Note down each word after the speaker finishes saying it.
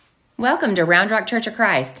Welcome to Round Rock Church of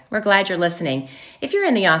Christ. We're glad you're listening. If you're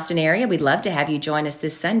in the Austin area, we'd love to have you join us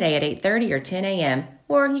this Sunday at 8:30 or 10 a.m.,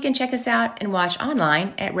 or you can check us out and watch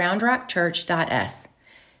online at roundrockchurch.us.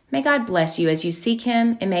 May God bless you as you seek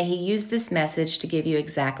Him, and may He use this message to give you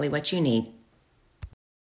exactly what you need.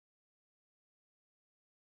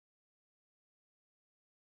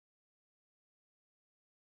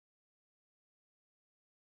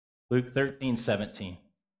 Luke 13:17.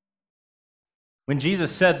 When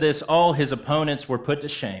Jesus said this, all his opponents were put to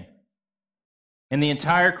shame, and the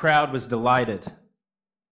entire crowd was delighted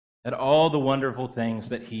at all the wonderful things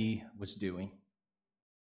that he was doing.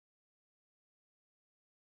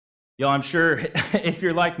 Y'all, I'm sure if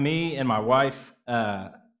you're like me and my wife,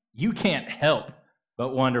 you can't help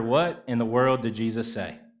but wonder, what in the world did Jesus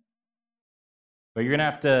say? But you're going to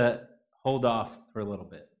have to hold off for a little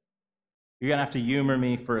bit. You're going to have to humor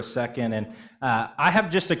me for a second. And I have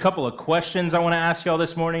just a couple of questions I want to ask y'all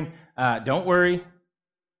this morning. Don't worry.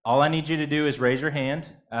 All I need you to do is raise your hand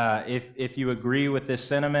if you agree with this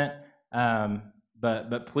sentiment.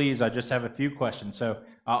 But please, I just have a few questions. So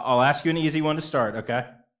I'll ask you an easy one to start, okay?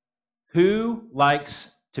 Who likes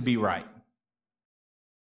to be right?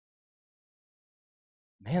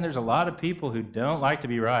 Man, there's a lot of people who don't like to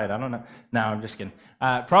be right. I don't know. No, I'm just kidding.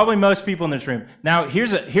 Probably most people in this room. Now,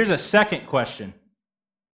 here's a second question.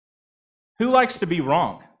 Who likes to be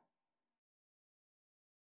wrong?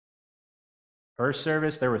 First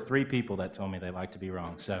service, there were 3 people that told me they like to be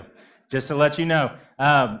wrong. So, just to let you know.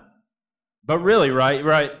 But really,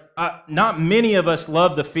 right? Not many of us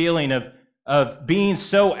love the feeling of being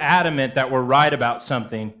so adamant that we're right about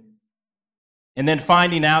something, and then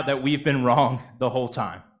finding out that we've been wrong the whole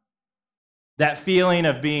time. That feeling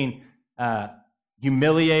of being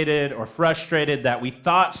humiliated or frustrated that we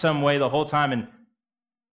thought some way the whole time and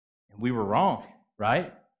we were wrong,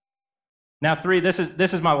 right? Now, 3, this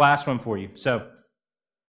is my last one for you. So,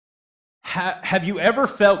 have you ever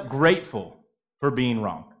felt grateful for being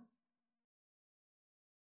wrong?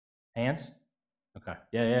 Hands? Okay,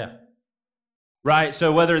 yeah. Right,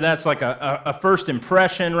 so whether that's like a first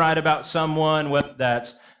impression, right, about someone, whether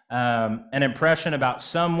that's an impression about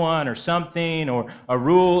someone or something, or a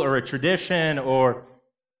rule or a tradition, or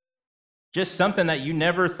just something that you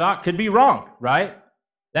never thought could be wrong, right?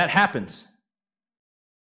 That happens.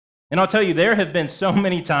 And I'll tell you, there have been so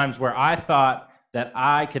many times where I thought that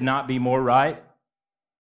I could not be more right,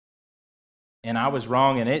 and I was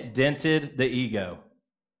wrong, and it dented the ego.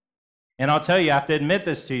 And I'll tell you, I have to admit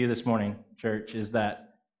this to you this morning, church, is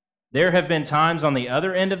that there have been times on the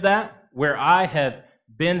other end of that where I have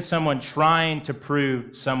been someone trying to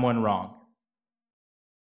prove someone wrong.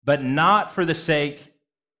 But not for the sake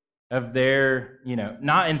of their,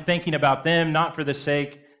 not in thinking about them, not for the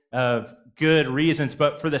sake of good reasons,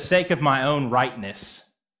 but for the sake of my own rightness.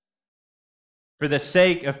 For the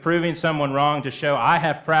sake of proving someone wrong, to show I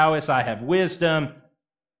have prowess, I have wisdom,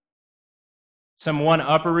 some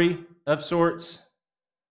one-uppery of sorts.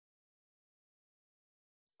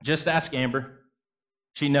 Just ask Amber.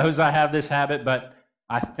 She knows I have this habit, but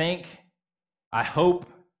I hope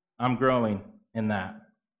I'm growing in that.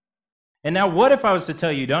 And now, what if I was to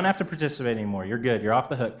tell you, don't have to participate anymore, you're good, you're off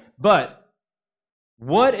the hook. But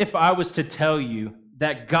what if I was to tell you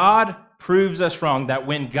that God proves us wrong, that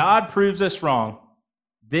when God proves us wrong,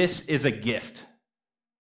 this is a gift.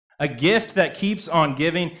 A gift that keeps on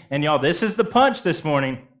giving. And y'all, this is the punch this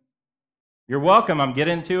morning. You're welcome. I'm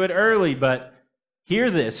getting to it early, but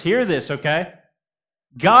hear this, okay?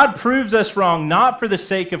 God proves us wrong not for the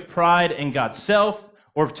sake of pride in God's self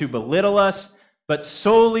or to belittle us, but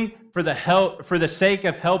solely for the sake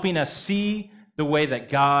of helping us see the way that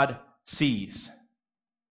God sees.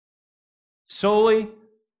 Solely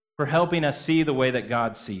for helping us see the way that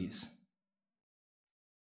God sees.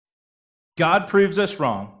 God proves us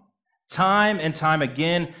wrong time and time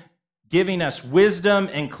again, giving us wisdom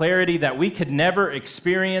and clarity that we could never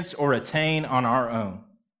experience or attain on our own.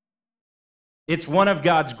 It's one of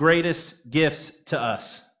God's greatest gifts to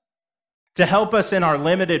us, to help us in our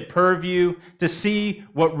limited purview, to see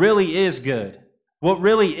what really is good, what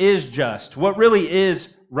really is just, what really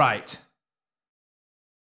is right.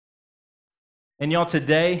 And y'all,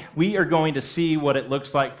 today, we are going to see what it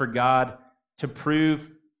looks like for God to prove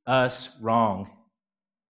us wrong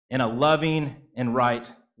in a loving and right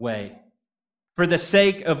way, for the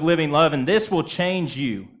sake of living love, and this will change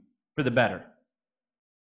you for the better.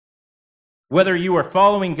 Whether you are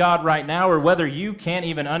following God right now or whether you can't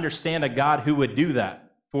even understand a God who would do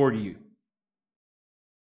that for you.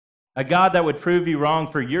 A God that would prove you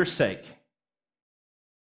wrong for your sake.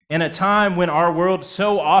 In a time when our world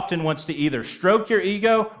so often wants to either stroke your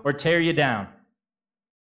ego or tear you down.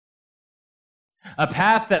 A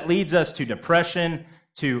path that leads us to depression,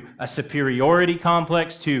 to a superiority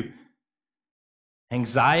complex, to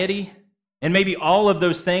anxiety, and maybe all of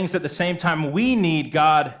those things at the same time. We need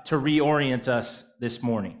God to reorient us this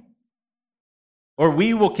morning, or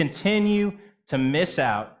we will continue to miss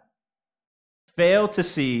out, fail to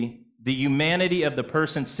see the humanity of the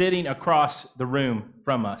person sitting across the room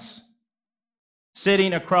from us,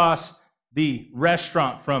 sitting across the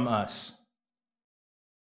restaurant from us.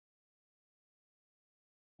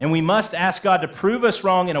 And we must ask God to prove us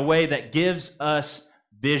wrong in a way that gives us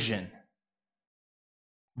vision.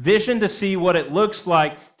 Vision to see what it looks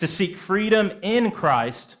like to seek freedom in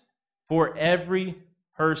Christ for every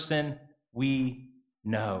person we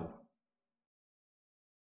know.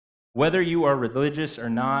 Whether you are religious or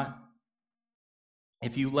not,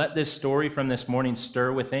 if you let this story from this morning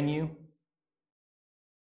stir within you,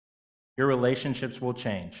 your relationships will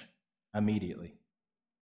change immediately.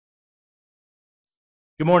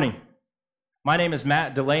 Good morning. My name is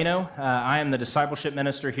Matt Delano. I am the discipleship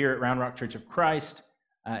minister here at Round Rock Church of Christ.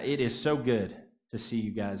 It is so good to see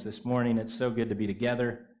you guys this morning. It's so good to be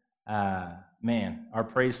together. Man, our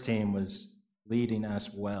praise team was leading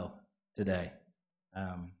us well today.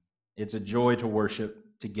 It's a joy to worship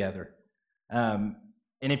together. And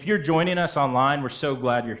if you're joining us online, we're so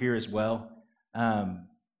glad you're here as well.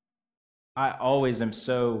 I always am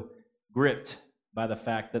so gripped by the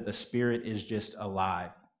fact that the Spirit is just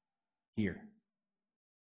alive here.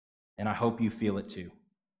 And I hope you feel it too.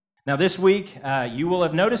 Now this week, you will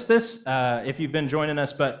have noticed this if you've been joining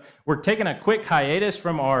us, but we're taking a quick hiatus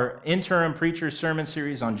from our interim preacher sermon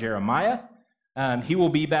series on Jeremiah. He will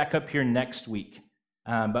be back up here next week.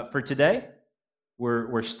 But for today,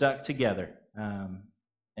 we're stuck together.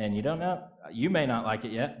 And you don't know, you may not like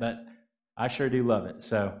it yet, but I sure do love it.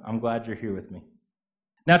 So I'm glad you're here with me.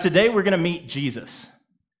 Now today we're going to meet Jesus,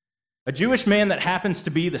 a Jewish man that happens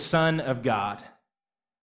to be the Son of God.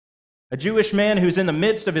 A Jewish man who's in the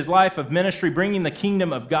midst of his life of ministry, bringing the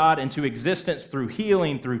kingdom of God into existence through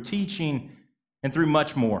healing, through teaching, and through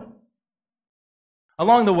much more.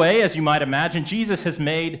 Along the way, as you might imagine, Jesus has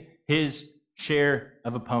made his share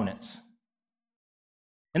of opponents.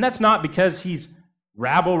 And that's not because he's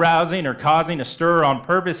rabble-rousing or causing a stir on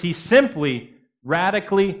purpose. He's simply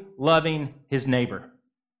radically loving his neighbor.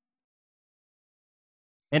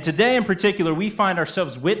 And today in particular, we find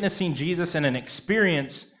ourselves witnessing Jesus in an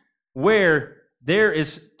experience where there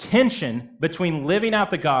is tension between living out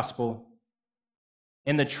the gospel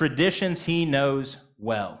and the traditions he knows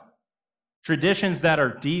well, traditions that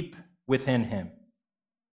are deep within him.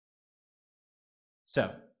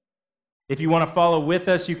 So, if you want to follow with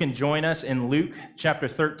us, you can join us in Luke chapter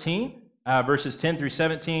 13, verses 10 through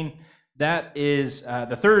 17. That is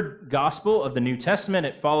the third gospel of the New Testament.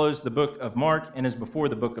 It follows the book of Mark and is before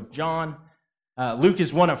the book of John. Luke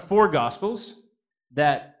is one of four gospels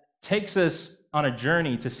that takes us on a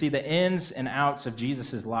journey to see the ins and outs of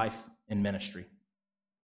Jesus' life and ministry.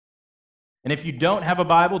 And if you don't have a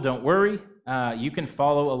Bible, don't worry. You can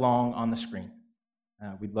follow along on the screen.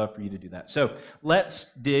 We'd love for you to do that. So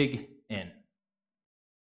let's dig in.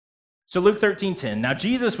 So Luke 13:10. Now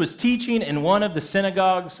Jesus was teaching in one of the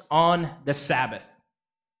synagogues on the Sabbath.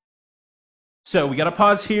 So we got to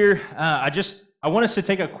pause here. I want us to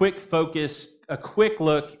take a quick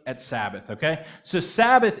look at Sabbath, okay? So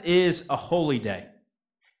Sabbath is a holy day.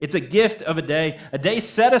 It's a gift of a day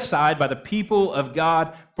set aside by the people of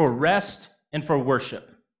God for rest and for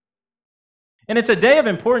worship. And it's a day of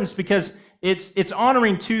importance because it's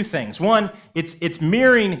honoring two things. One, it's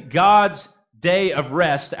mirroring God's day of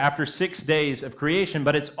rest after 6 days of creation,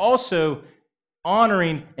 but it's also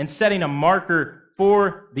honoring and setting a marker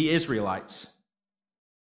for the Israelites.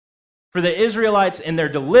 For the Israelites in their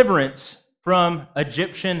deliverance from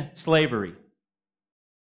Egyptian slavery.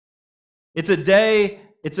 It's a day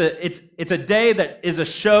that is a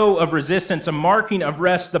show of resistance, a marking of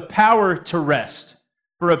rest, the power to rest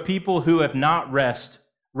for a people who have not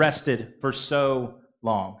rested for so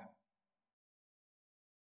long.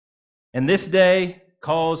 And this day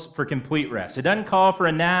calls for complete rest. It doesn't call for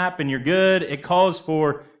a nap and you're good. It calls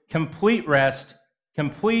for complete rest,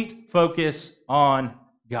 complete focus on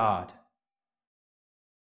God.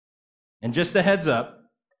 And just a heads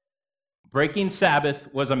up, breaking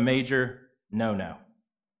Sabbath was a major no-no,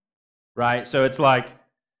 right? So it's like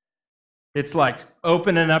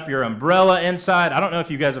opening up your umbrella inside. I don't know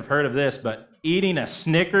if you guys have heard of this, but eating a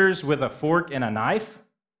Snickers with a fork and a knife.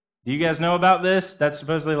 Do you guys know about this? That's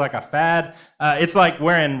supposedly like a fad. It's like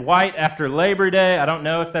wearing white after Labor Day. I don't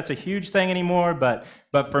know if that's a huge thing anymore, but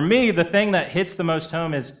for me, the thing that hits the most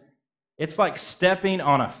home is it's like stepping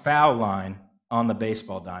on a foul line on the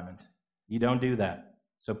baseball diamond. You don't do that.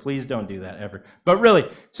 So please don't do that ever. But really,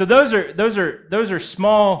 so those are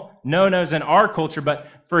small no-nos in our culture. But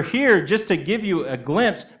for here, just to give you a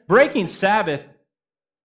glimpse, breaking Sabbath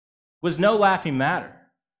was no laughing matter.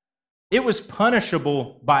 It was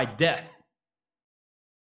punishable by death.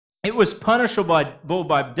 It was punishable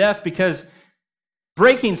by death because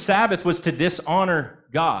breaking Sabbath was to dishonor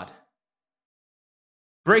God.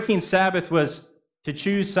 Breaking Sabbath was to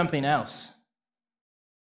choose something else.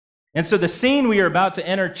 And so the scene we are about to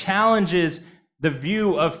enter challenges the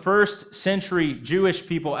view of first century Jewish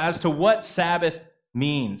people as to what Sabbath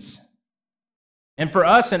means. And for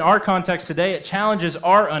us in our context today, it challenges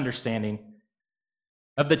our understanding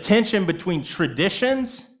of the tension between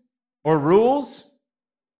traditions or rules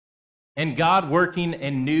and God working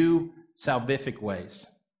in new salvific ways.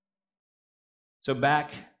 So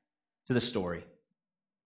back to the story.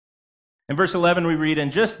 In verse 11 we read, "And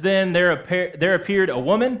just then there appeared a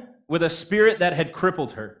woman with a spirit that had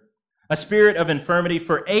crippled her, a spirit of infirmity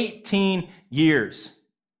for 18 years.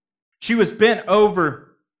 She was bent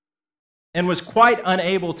over and was quite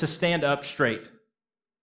unable to stand up straight.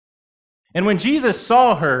 And when Jesus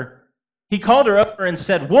saw her, he called her over and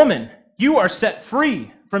said, 'Woman, you are set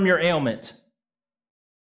free from your ailment.'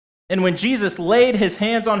 And when Jesus laid his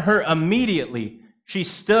hands on her, immediately she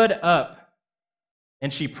stood up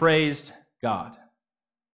and she praised God."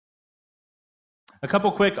 A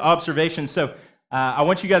couple quick observations. So I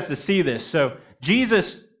want you guys to see this. So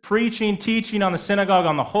Jesus preaching, teaching on the synagogue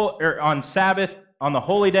on Sabbath, on the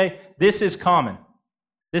holy day, this is common.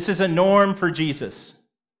 This is a norm for Jesus.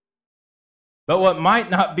 But what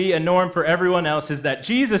might not be a norm for everyone else is that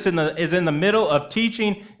Jesus is in the middle of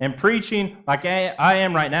teaching and preaching like I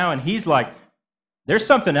am right now, and he's like, there's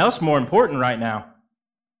something else more important right now.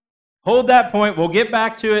 Hold that point. We'll get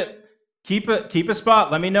back to it. Keep a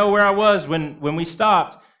spot. Let me know where I was when we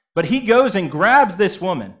stopped. But he goes and grabs this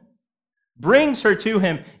woman, brings her to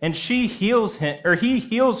him, and he heals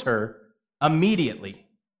her immediately.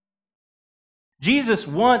 Jesus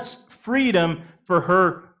wants freedom for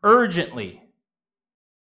her urgently.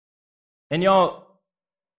 And y'all,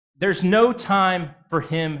 there's no time for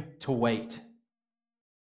him to wait.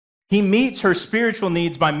 He meets her spiritual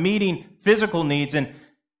needs by meeting physical needs, and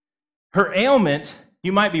her ailment,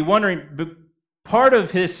 you might be wondering, part of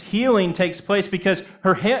his healing takes place because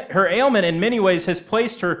her ailment in many ways has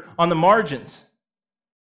placed her on the margins.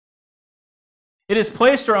 It has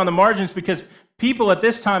placed her on the margins because some people at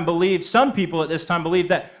this time believe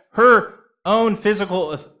that her own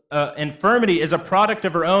physical infirmity is a product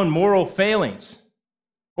of her own moral failings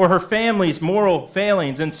or her family's moral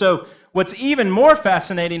failings. And so what's even more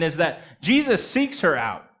fascinating is that Jesus seeks her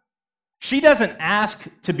out. She doesn't ask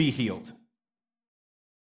to be healed.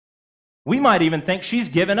 We might even think she's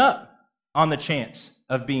given up on the chance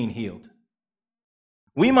of being healed.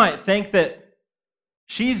 We might think that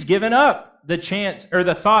she's given up the chance or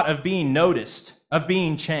the thought of being noticed, of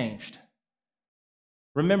being changed.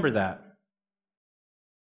 Remember that.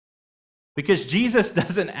 Because Jesus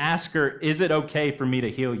doesn't ask her, is it okay for me to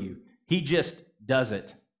heal you? He just does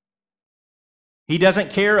it. He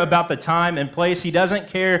doesn't care about the time and place. He doesn't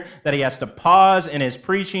care that he has to pause in his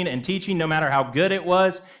preaching and teaching, no matter how good it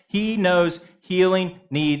was. He knows healing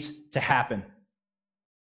needs to happen.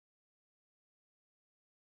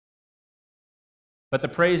 But the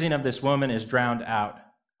praising of this woman is drowned out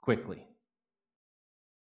quickly.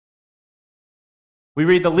 We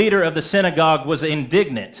read the leader of the synagogue was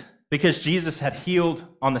indignant because Jesus had healed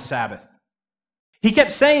on the Sabbath. He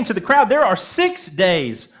kept saying to the crowd, there are 6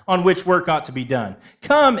 days on which work ought to be done.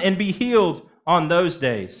 Come and be healed on those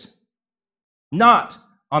days, not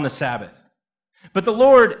on the Sabbath. But the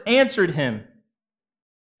Lord answered him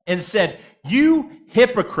and said, you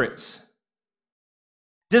hypocrites,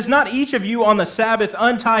 does not each of you on the Sabbath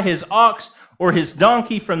untie his ox or his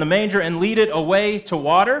donkey from the manger and lead it away to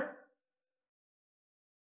water?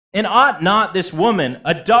 And ought not this woman,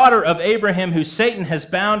 a daughter of Abraham, who Satan has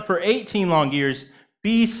bound for 18 long years,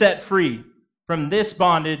 be set free from this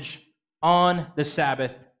bondage on the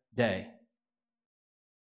Sabbath day?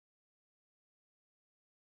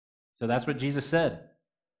 So that's what Jesus said.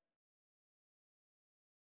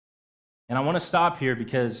 And I want to stop here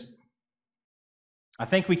because I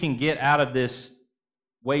think we can get out of this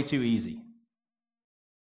way too easy.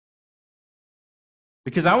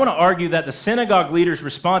 Because I want to argue that the synagogue leader's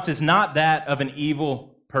response is not that of an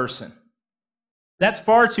evil person. That's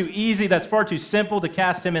far too easy. That's far too simple to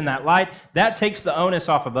cast him in that light. That takes the onus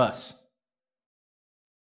off of us.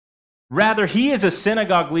 Rather, he is a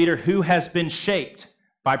synagogue leader who has been shaped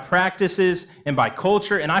by practices and by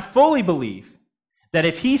culture. And I fully believe that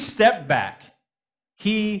if he stepped back,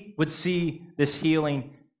 he would see this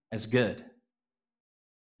healing as good.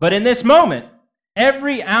 But in this moment,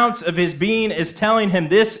 every ounce of his being is telling him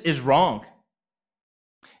this is wrong.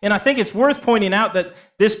 And I think it's worth pointing out that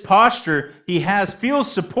this posture he has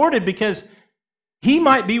feels supported because he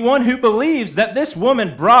might be one who believes that this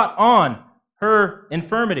woman brought on her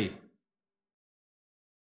infirmity.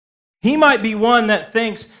 He might be one that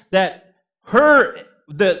thinks that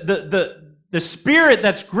the spirit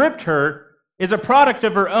that's gripped her is a product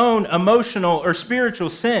of her own emotional or spiritual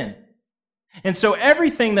sin. And so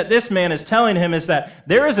everything that this man is telling him is that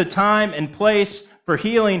there is a time and place for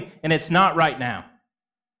healing, and it's not right now.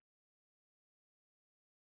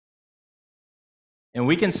 And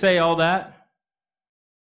we can say all that,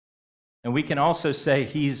 and we can also say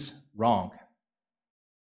he's wrong.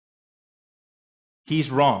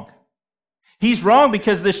 He's wrong. He's wrong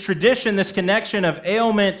because this tradition, this connection of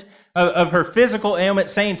ailment, of her physical ailment,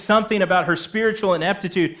 saying something about her spiritual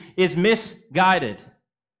ineptitude is misguided.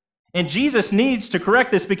 And Jesus needs to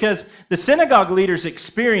correct this because the synagogue leader's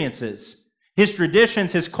experiences, his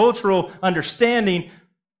traditions, his cultural understanding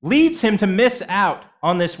leads him to miss out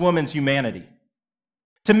on this woman's humanity.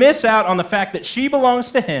 To miss out on the fact that she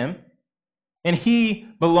belongs to him and he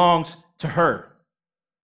belongs to her.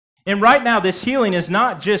 And right now, this healing is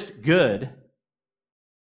not just good,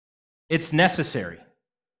 it's necessary.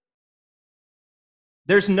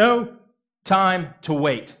 There's no time to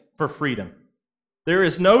wait for freedom. There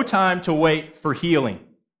is no time to wait for healing.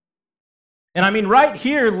 And I mean, right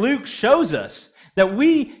here, Luke shows us that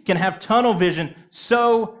we can have tunnel vision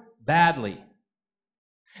so badly.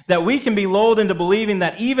 That we can be lulled into believing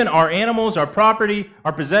that even our animals, our property,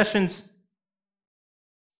 our possessions,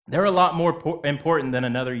 they're a lot more important than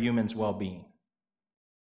another human's well-being.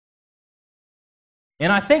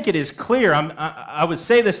 And I think it is clear, I would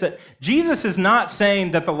say this, that Jesus is not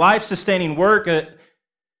saying that the life-sustaining work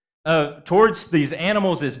towards these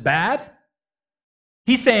animals is bad.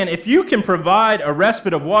 He's saying if you can provide a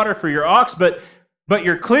respite of water for your ox, but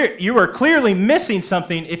you are clearly missing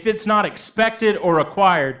something if it's not expected or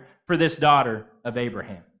required for this daughter of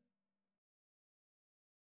Abraham.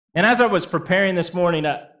 And as I was preparing this morning,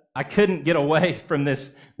 I couldn't get away from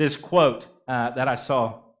this quote that I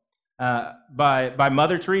saw by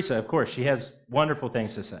Mother Teresa. Of course, she has wonderful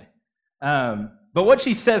things to say. But what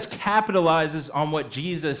she says capitalizes on what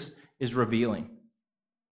Jesus is revealing.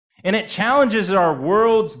 And it challenges our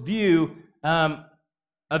world's view, a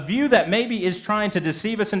view that maybe is trying to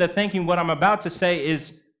deceive us into thinking what I'm about to say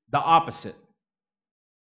is the opposite.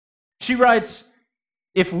 She writes,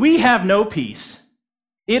 "If we have no peace,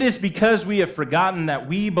 it is because we have forgotten that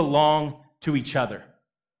we belong to each other.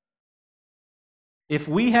 If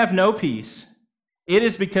we have no peace, it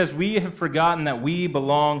is because we have forgotten that we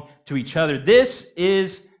belong to each other." This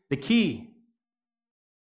is the key.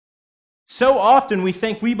 So often we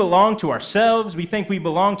think we belong to ourselves. We think we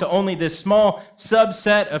belong to only this small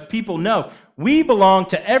subset of people. No, we belong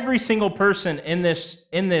to every single person in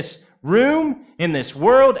this room, in this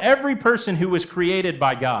world, every person who was created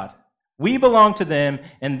by God. We belong to them,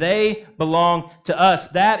 and they belong to us.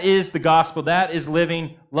 That is the gospel. That is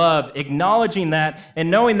living love, acknowledging that and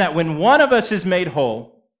knowing that when one of us is made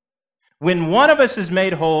whole, when one of us is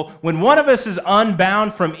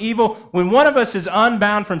unbound from evil, when one of us is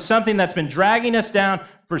unbound from something that's been dragging us down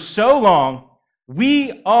for so long,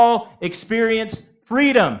 we all experience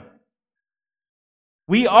freedom.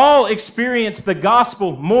 We all experience the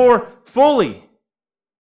gospel more fully.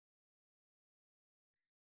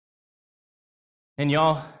 And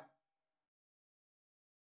y'all,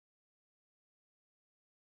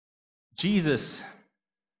 Jesus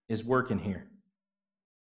is working here.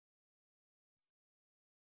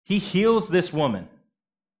 He heals this woman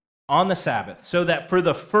on the Sabbath so that for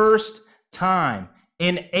the first time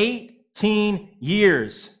in 18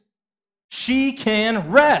 years, she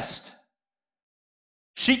can rest.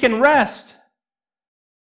 She can rest.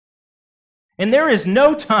 And there is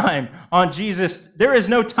no time on Jesus, there is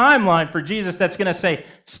no timeline for Jesus that's going to say,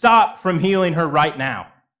 stop from healing her right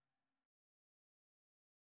now.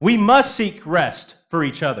 We must seek rest for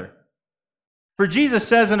each other. For Jesus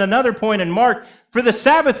says in another point in Mark, for the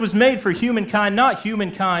Sabbath was made for humankind, not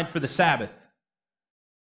humankind for the Sabbath.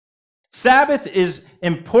 Sabbath is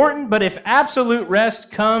important, but if absolute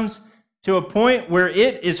rest comes to a point where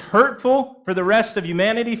it is hurtful for the rest of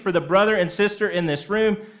humanity, for the brother and sister in this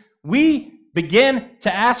room, we begin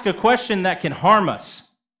to ask a question that can harm us.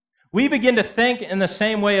 We begin to think in the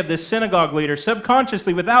same way of this synagogue leader.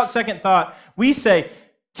 Subconsciously, without second thought, we say,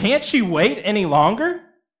 can't she wait any longer?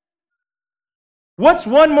 What's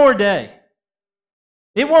one more day?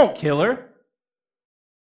 It won't kill her.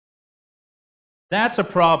 That's a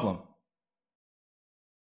problem.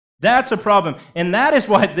 That's a problem. And that is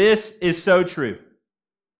why this is so true.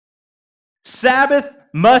 Sabbath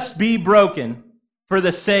must be broken for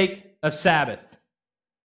the sake of Sabbath.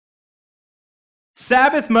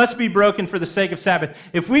 Sabbath must be broken for the sake of Sabbath.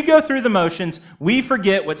 If we go through the motions, we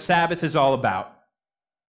forget what Sabbath is all about.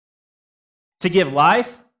 To give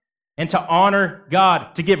life and to honor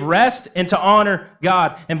God. To give rest and to honor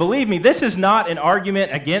God. And believe me, this is not an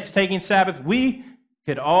argument against taking Sabbath. We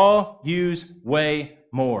could all use way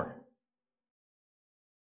more.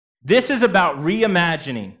 This is about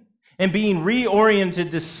reimagining and being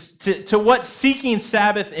reoriented to what seeking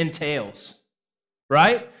Sabbath entails,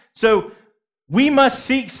 right? So we must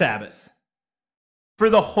seek Sabbath for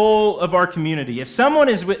the whole of our community. If someone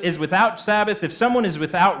is without Sabbath, if someone is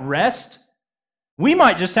without rest, we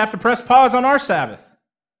might just have to press pause on our Sabbath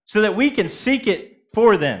so that we can seek it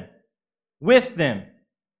for them, with them.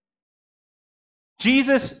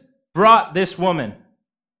 Jesus brought this woman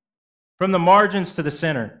from the margins to the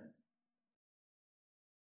center.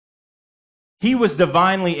 He was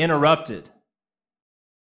divinely interrupted.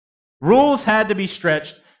 Rules had to be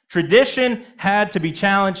stretched. Tradition had to be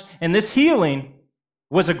challenged. And this healing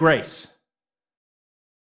was a grace.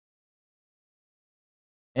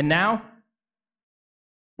 And now,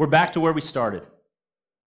 we're back to where we started.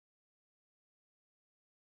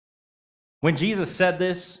 When Jesus said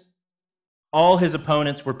this, all his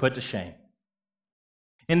opponents were put to shame.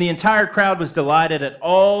 And the entire crowd was delighted at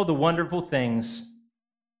all the wonderful things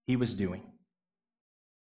he was doing.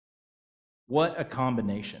 What a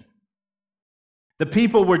combination. The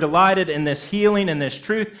people were delighted in this healing and this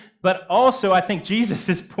truth, but also I think Jesus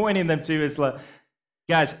is pointing them to is,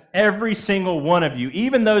 guys, every single one of you,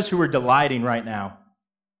 even those who are delighting right now,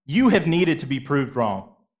 you have needed to be proved wrong.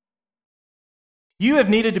 You have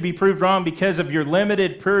needed to be proved wrong because of your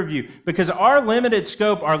limited purview, because our limited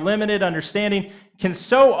scope, our limited understanding can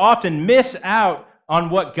so often miss out on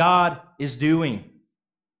what God is doing.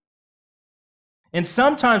 And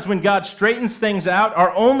sometimes when God straightens things out,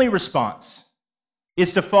 our only response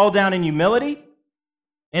is to fall down in humility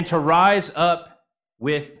and to rise up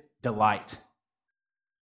with delight.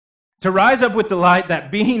 To rise up with delight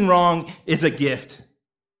that being wrong is a gift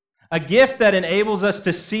that enables us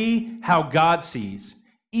to see how God sees,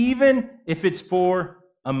 even if it's for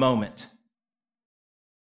a moment.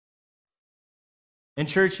 And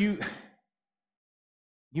church, you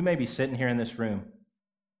may be sitting here in this room,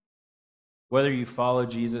 whether you follow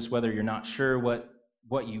Jesus, whether you're not sure what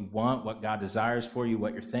you want, what God desires for you,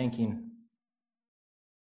 what you're thinking.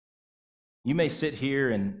 You may sit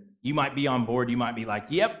here and you might be on board. You might be like,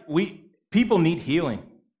 yep, people need healing.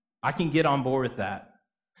 I can get on board with that.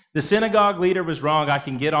 The synagogue leader was wrong. I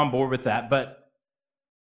can get on board with that. But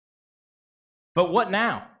what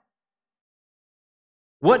now?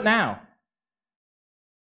 What now?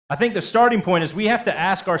 I think the starting point is we have to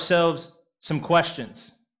ask ourselves some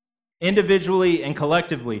questions, individually and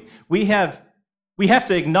collectively. We have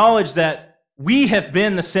to acknowledge that we have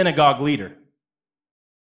been the synagogue leader.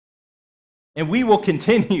 And we will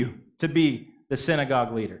continue to be the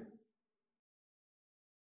synagogue leader.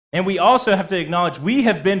 And we also have to acknowledge we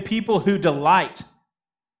have been people who delight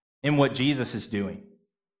in what Jesus is doing.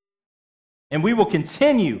 And we will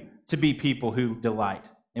continue to be people who delight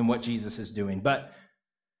in what Jesus is doing. But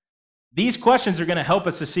these questions are going to help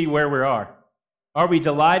us to see where we are. Are we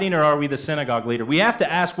delighting or are we the synagogue leader? We have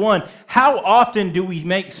to ask, one, how often do we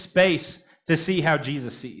make space to see how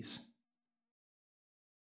Jesus sees?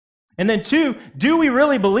 And then two, do we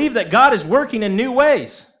really believe that God is working in new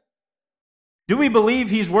ways? Do we believe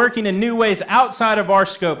he's working in new ways outside of our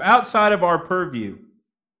scope, outside of our purview,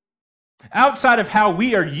 outside of how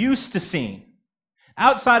we are used to seeing,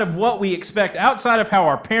 outside of what we expect, outside of how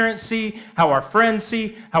our parents see, how our friends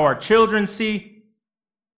see, how our children see?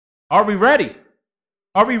 Are we ready?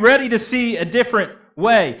 Are we ready to see a different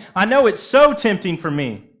way? I know it's so tempting for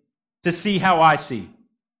me to see how I see.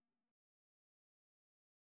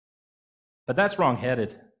 But that's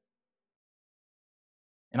wrong-headed.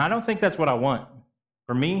 And I don't think that's what I want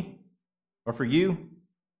for me or for you.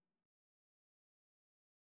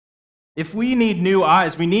 If we need new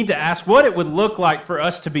eyes, we need to ask what it would look like for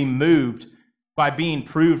us to be moved by being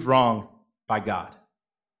proved wrong by God.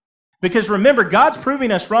 Because remember, God's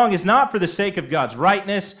proving us wrong is not for the sake of God's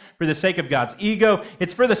rightness, for the sake of God's ego.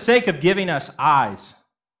 It's for the sake of giving us eyes.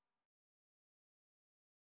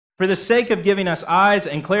 For the sake of giving us eyes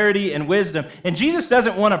and clarity and wisdom. And Jesus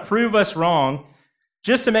doesn't want to prove us wrong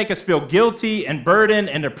just to make us feel guilty and burdened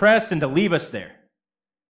and depressed and to leave us there.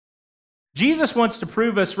 Jesus wants to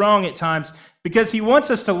prove us wrong at times because he wants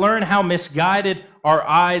us to learn how misguided our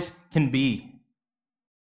eyes can be.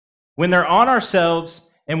 when they're on ourselves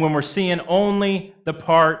and when we're seeing only the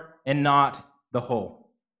part and not the whole.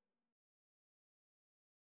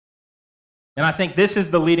 And I think this is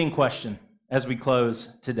the leading question as we close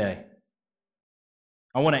today.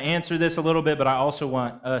 I want to answer this a little bit, but I also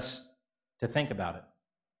want us to think about it,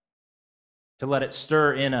 to let it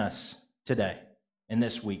stir in us today and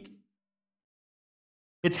this week.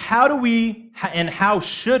 It's how do we and how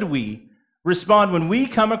should we respond when we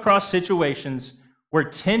come across situations where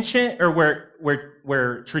tension or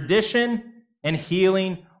where tradition and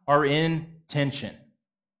healing are in tension?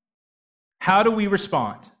 How do we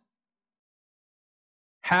respond?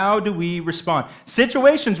 How do we respond?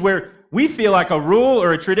 Situations where we feel like a rule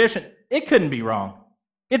or a tradition, it couldn't be wrong.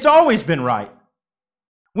 It's always been right.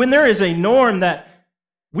 When there is a norm that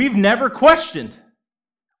we've never questioned,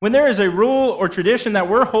 when there is a rule or tradition that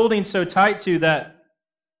we're holding so tight to that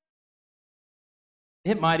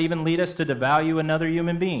it might even lead us to devalue another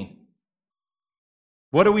human being,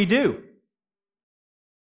 what do we do?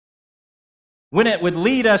 When it would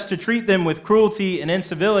lead us to treat them with cruelty and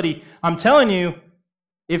incivility, I'm telling you,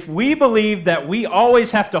 if we believe that we always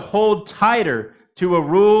have to hold tighter to a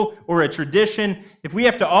rule or a tradition, if we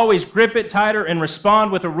have to always grip it tighter and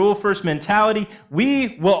respond with a rule-first mentality,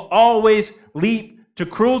 we will always leap to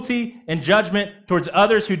cruelty and judgment towards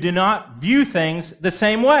others who do not view things the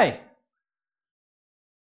same way.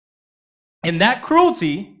 And that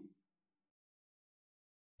cruelty,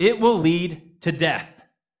 it will lead to death.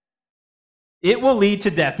 It will lead to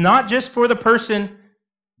death, not just for the person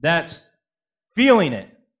that's feeling it.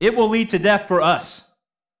 It will lead to death for us.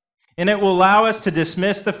 And it will allow us to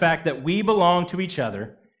dismiss the fact that we belong to each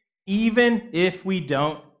other, even if we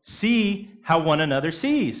don't see how one another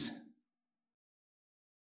sees.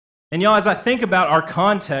 And y'all, as I think about our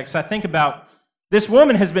context, I think about this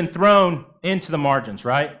woman has been thrown into the margins,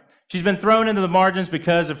 right? She's been thrown into the margins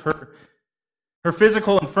because of her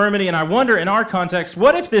physical infirmity. And I wonder, in our context,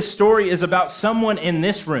 what if this story is about someone in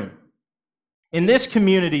this room, in this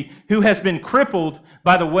community, who has been crippled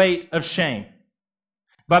by the weight of shame,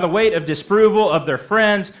 by the weight of disapproval of their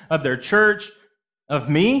friends, of their church, of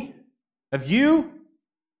me, of you?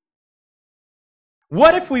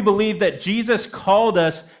 What if we believe that Jesus called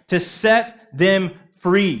us to set them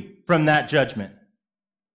free from that judgment?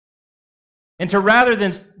 And to rather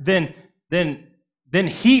than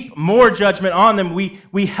heap more judgment on them,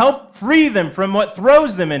 we help free them from what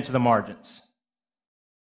throws them into the margins.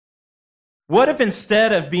 What if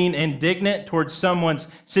instead of being indignant towards someone's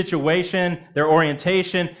situation, their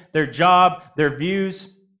orientation, their job, their views,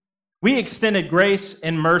 we extended grace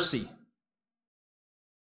and mercy?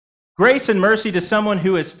 Grace and mercy to someone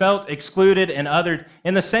who has felt excluded and othered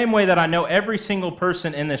in the same way that I know every single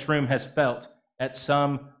person in this room has felt at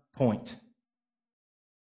some point.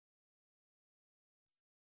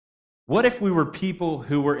 What if we were people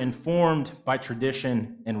who were informed by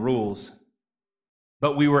tradition and rules,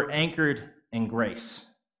 but we were anchored in grace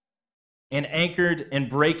and anchored in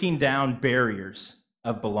breaking down barriers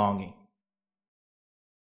of belonging?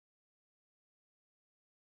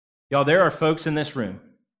 Y'all, there are folks in this room,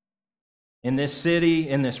 in this city,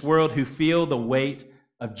 in this world, who feel the weight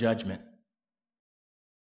of judgment,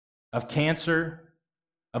 of cancer,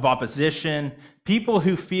 of opposition, people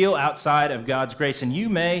who feel outside of God's grace, and you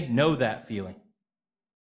may know that feeling.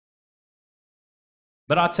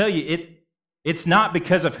 But I'll tell you, it's not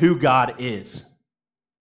because of who God is.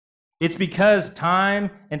 It's because time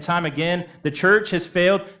and time again, the church has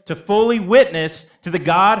failed to fully witness to the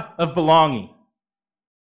God of belonging.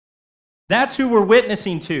 That's who we're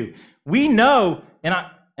witnessing to. We know, and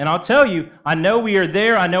I'll tell you, I know we are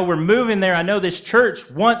there. I know we're moving there. I know this church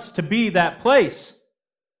wants to be that place.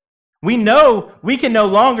 We know we can no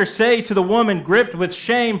longer say to the woman gripped with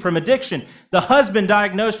shame from addiction, the husband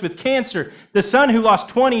diagnosed with cancer, the son who lost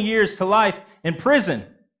 20 years to life in prison.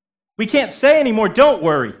 We can't say anymore, don't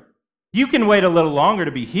worry. You can wait a little longer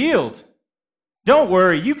to be healed. Don't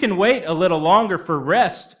worry, you can wait a little longer for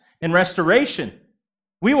rest and restoration.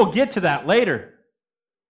 We will get to that later.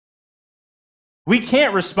 We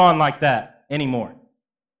can't respond like that anymore.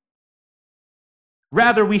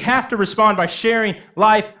 Rather, we have to respond by sharing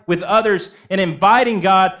life with others and inviting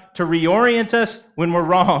God to reorient us when we're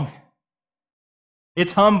wrong.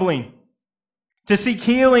 It's humbling to seek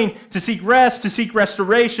healing, to seek rest, to seek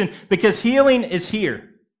restoration, because healing is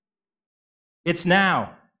here. It's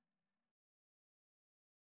now.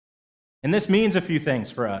 And this means a few things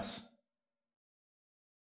for us.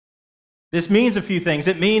 This means a few things.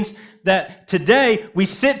 It means that today we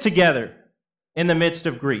sit together in the midst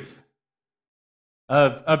of grief.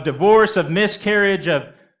 Of divorce, of miscarriage,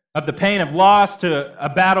 of the pain of loss, to a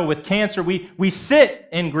battle with cancer. We sit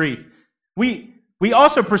in grief. We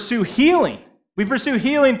also pursue healing. We pursue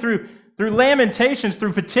healing through lamentations,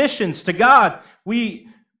 through petitions to God. We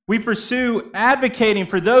pursue advocating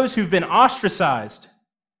for those who've been ostracized.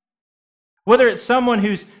 Whether it's someone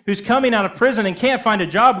who's coming out of prison and can't find a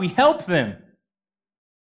job, we help them.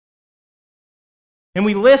 And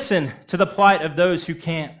we listen to the plight of those who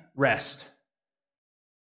can't rest.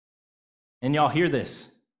 And y'all hear this.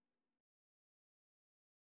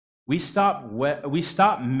 We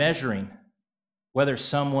stop measuring whether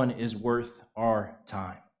someone is worth our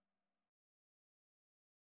time.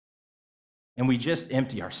 And we just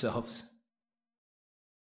empty ourselves.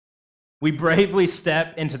 We bravely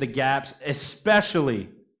step into the gaps, especially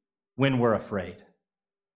when we're afraid.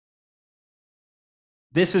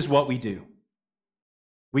 This is what we do.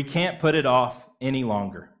 We can't put it off any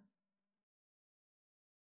longer.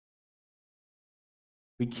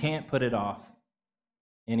 We can't put it off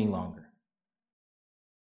any longer.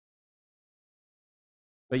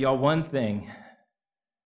 But y'all, one thing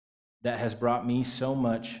that has brought me so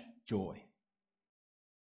much joy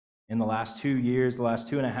in the last 2 years, the last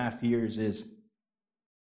 2.5 years, is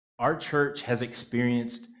our church has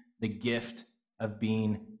experienced the gift of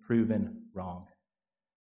being proven wrong.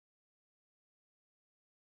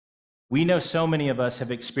 We know so many of us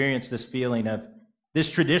have experienced this feeling of this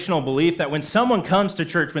traditional belief that when someone comes to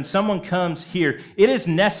church, when someone comes here, it is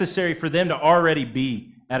necessary for them to already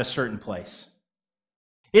be at a certain place.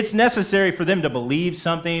 It's necessary for them to believe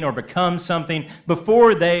something or become something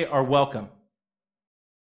before they are welcome.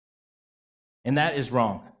 And that is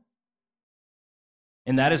wrong.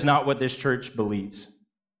 And that is not what this church believes.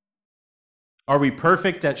 Are we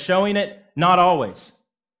perfect at showing it? Not always.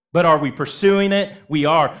 But are we pursuing it? We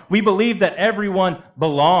are. We believe that everyone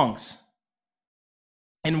belongs.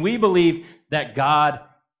 And we believe that God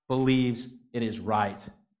believes it is right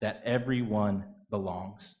that everyone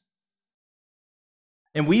belongs.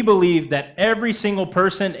 And we believe that every single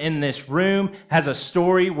person in this room has a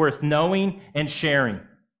story worth knowing and sharing.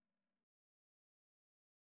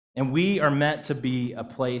 And we are meant to be a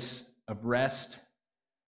place of rest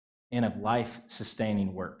and of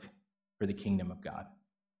life-sustaining work for the kingdom of God.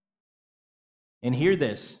 And hear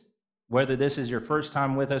this, whether this is your first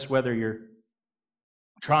time with us, whether you're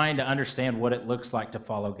trying to understand what it looks like to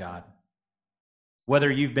follow God,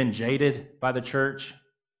 whether you've been jaded by the church,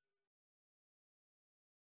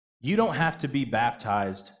 you don't have to be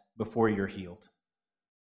baptized before you're healed.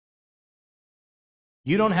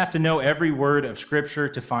 You don't have to know every word of Scripture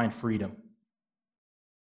to find freedom.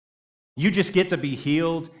 You just get to be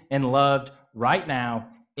healed and loved right now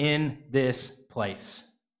in this place.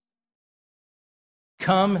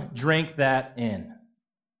 Come drink that in.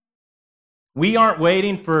 We aren't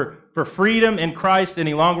waiting for freedom in Christ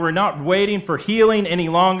any longer. We're not waiting for healing any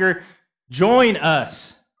longer. Join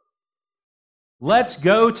us. Let's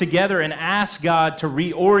go together and ask God to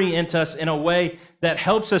reorient us in a way that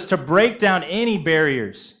helps us to break down any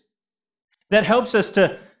barriers, that helps us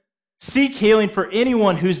to seek healing for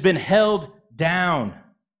anyone who's been held down.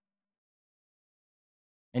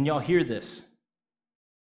 And y'all hear this.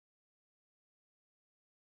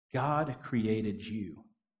 God created you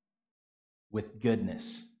with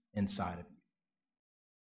goodness inside of you.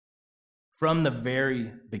 From the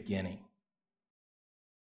very beginning.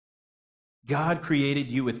 God created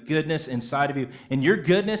you with goodness inside of you. And your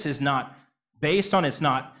goodness is not it's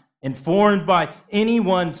not informed by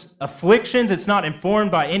anyone's afflictions. It's not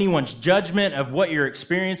informed by anyone's judgment of what you're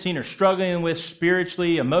experiencing or struggling with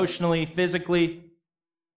spiritually, emotionally, physically.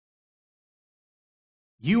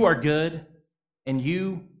 You are good and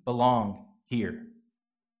you belong here.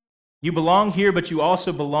 You belong here, but you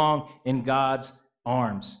also belong in God's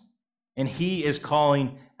arms. And He is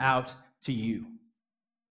calling out to you.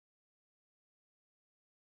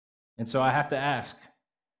 And so I have to ask,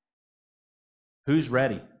 who's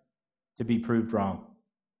ready to be proved wrong?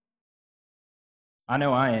 I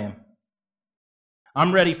know I am.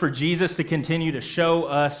 I'm ready for Jesus to continue to show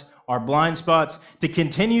us our blind spots, to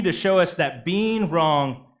continue to show us that being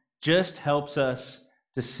wrong just helps us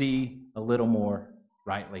to see a little more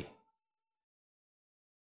rightly.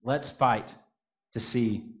 Let's fight to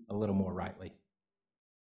see a little more rightly.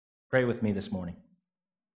 Pray with me this morning.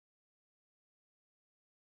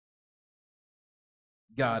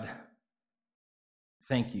 God,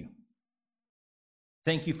 thank you.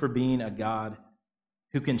 Thank you for being a God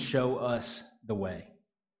who can show us the way.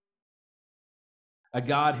 A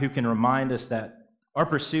God who can remind us that our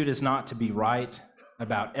pursuit is not to be right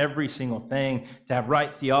about every single thing, to have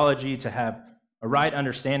right theology, to have a right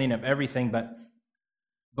understanding of everything, but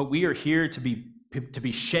we are here to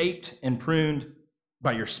be shaped and pruned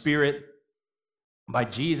by your Spirit, by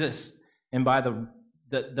Jesus, and by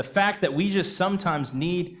the fact that we just sometimes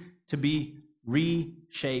need to be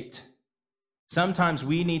reshaped. Sometimes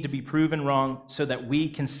we need to be proven wrong so that we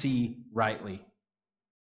can see rightly.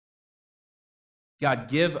 God,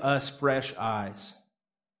 give us fresh eyes.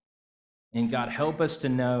 And God, help us to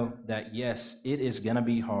know that, yes, it is going to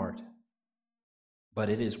be hard, but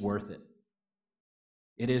it is worth it.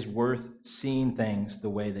 It is worth seeing things the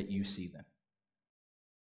way that you see them.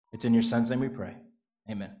 It's in your Son's name we pray.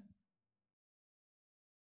 Amen.